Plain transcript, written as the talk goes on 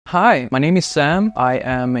Hi, my name is Sam. I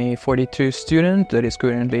am a 42 student that is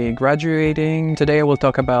currently graduating. Today I will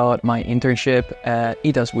talk about my internship at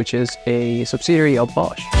ETAS, which is a subsidiary of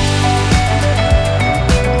Bosch.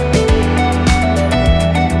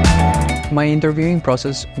 My interviewing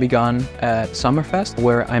process began at Summerfest,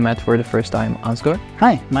 where I met for the first time Ansgar.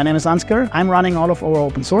 Hi, my name is Ansgar. I'm running all of our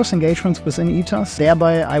open source engagements within ETAS.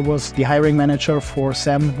 Thereby, I was the hiring manager for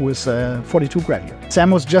Sam, who is a 42 graduate.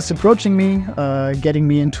 Sam was just approaching me, getting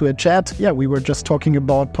me into a chat. We were just talking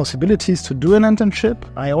about possibilities to do an internship.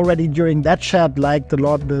 I already, during that chat, liked a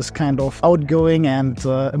lot this kind of outgoing and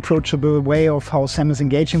approachable way of how Sam is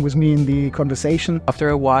engaging with me in the conversation. After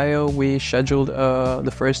a while, we scheduled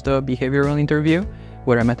the first behavioral interview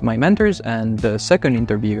where I met my mentors, and the second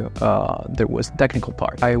interview, there was the technical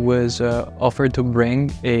part. I was offered to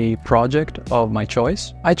bring a project of my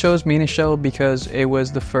choice. I chose Minishell because it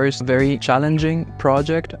was the first very challenging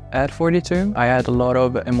project at 42. I had a lot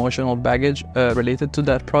of emotional baggage related to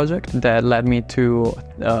that project that led me to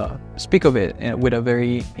speak of it with a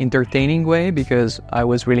very entertaining way because I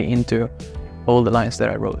was really into all the lines that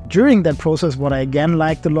I wrote. During that process, what I again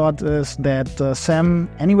liked a lot is that Sam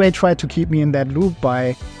anyway tried to keep me in that loop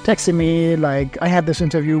by texting me like, I had this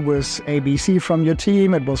interview with ABC from your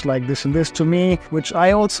team, it was like this and this to me, which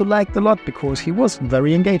I also liked a lot because he was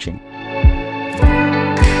very engaging.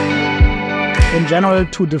 In general,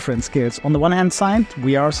 two different skills. On the one hand side,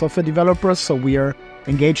 we are software developers, so we are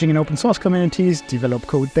engaging in open source communities, develop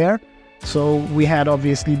code there. So we had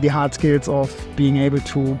obviously the hard skills of being able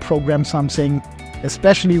to program something,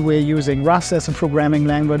 especially we're using Rust as a programming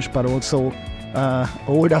language, but also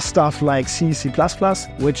older stuff like C, C++,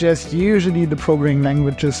 which is usually the programming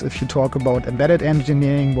languages if you talk about embedded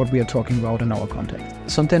engineering, what we are talking about in our context.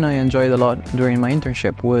 Something I enjoyed a lot during my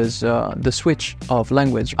internship was the switch of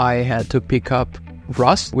language. I had to pick up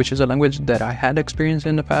Rust, which is a language that I had experienced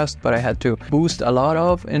in the past, but I had to boost a lot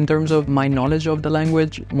of in terms of my knowledge of the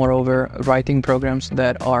language. Moreover, writing programs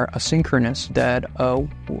that are asynchronous, that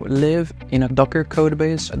live in a Docker code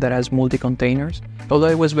base that has multi-containers. Although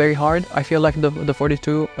it was very hard, I feel like the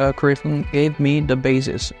 42 curriculum gave me the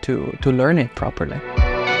basis to learn it properly.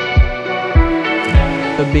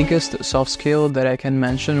 The biggest soft skill that I can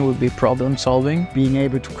mention would be problem solving. Being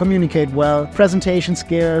able to communicate well, presentation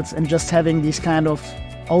skills, and just having this kind of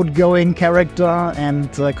outgoing character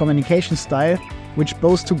and communication style, which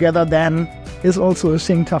both together then is also a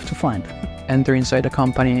thing tough to find. Enter inside a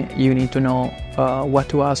company, you need to know what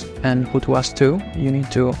to ask and who to ask to. You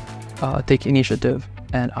need to take initiative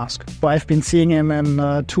and ask. I've been seeing him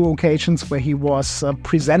on 2 occasions where he was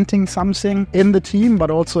presenting something in the team,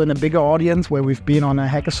 but also in a bigger audience, where we've been on a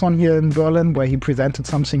hackathon here in Berlin, where he presented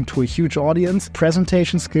something to a huge audience.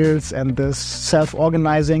 Presentation skills and this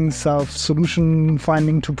self-organizing, self-solution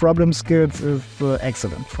finding to problem skills is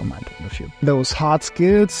excellent from my point of view. Those hard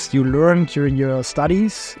skills you learn during your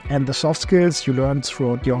studies and the soft skills you learn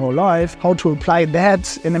throughout your whole life, how to apply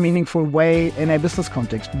that in a meaningful way in a business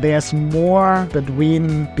context. There's more between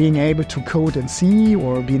being able to code in C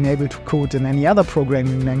or being able to code in any other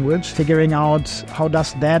programming language, figuring out how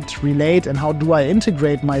does that relate and how do I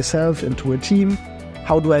integrate myself into a team,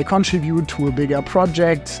 how do I contribute to a bigger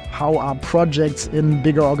project, how are projects in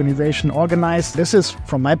bigger organization organized. This is,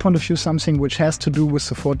 from my point of view, something which has to do with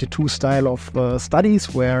the 42 style of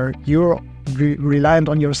studies, where you're reliant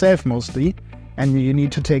on yourself mostly, and you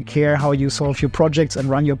need to take care how you solve your projects and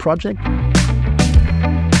run your project.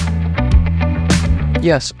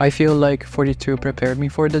 Yes, I feel like 42 prepared me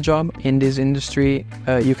for the job. In this industry,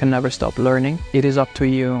 you can never stop learning. It is up to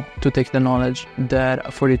you to take the knowledge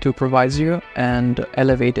that 42 provides you and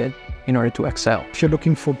elevate it in order to excel. If you're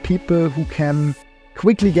looking for people who can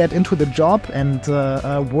quickly get into the job and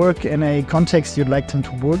work in a context you'd like them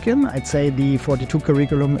to work in, I'd say the 42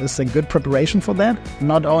 curriculum is a good preparation for that.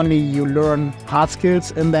 Not only you learn hard skills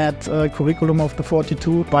in that curriculum of the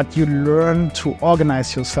 42, but you learn to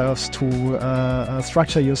organize yourselves, to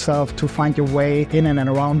structure yourself, to find your way in and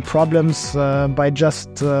around problems by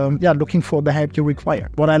just looking for the help you require.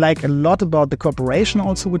 What I like a lot about the cooperation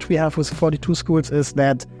also, which we have with the 42 schools, is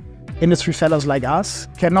that industry fellows like us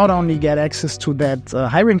can not only get access to that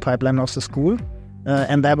hiring pipeline of the school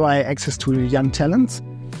and thereby access to young talents,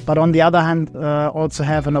 but on the other hand also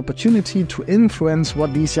have an opportunity to influence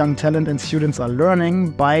what these young talent and students are learning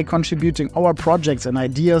by contributing our projects and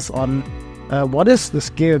ideas on what is the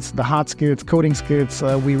skills, the hard skills, coding skills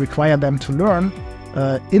we require them to learn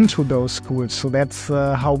into those schools. So that's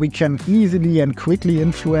how we can easily and quickly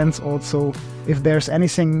influence also if there's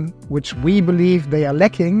anything which we believe they are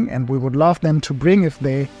lacking and we would love them to bring if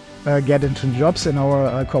they get into jobs in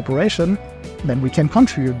our corporation, then we can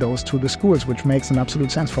contribute those to the schools, which makes an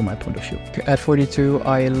absolute sense from my point of view. At 42,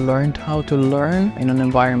 I learned how to learn in an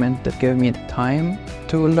environment that gave me the time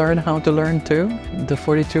to learn how to learn too. The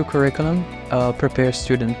 42 curriculum prepares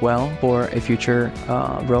students well for a future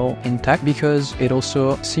role in tech, because it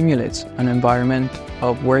also simulates an environment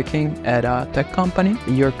of working at a tech company.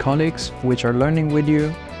 Your colleagues, which are learning with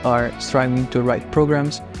you, are striving to write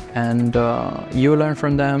programs, and you learn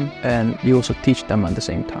from them and you also teach them at the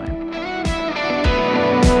same time.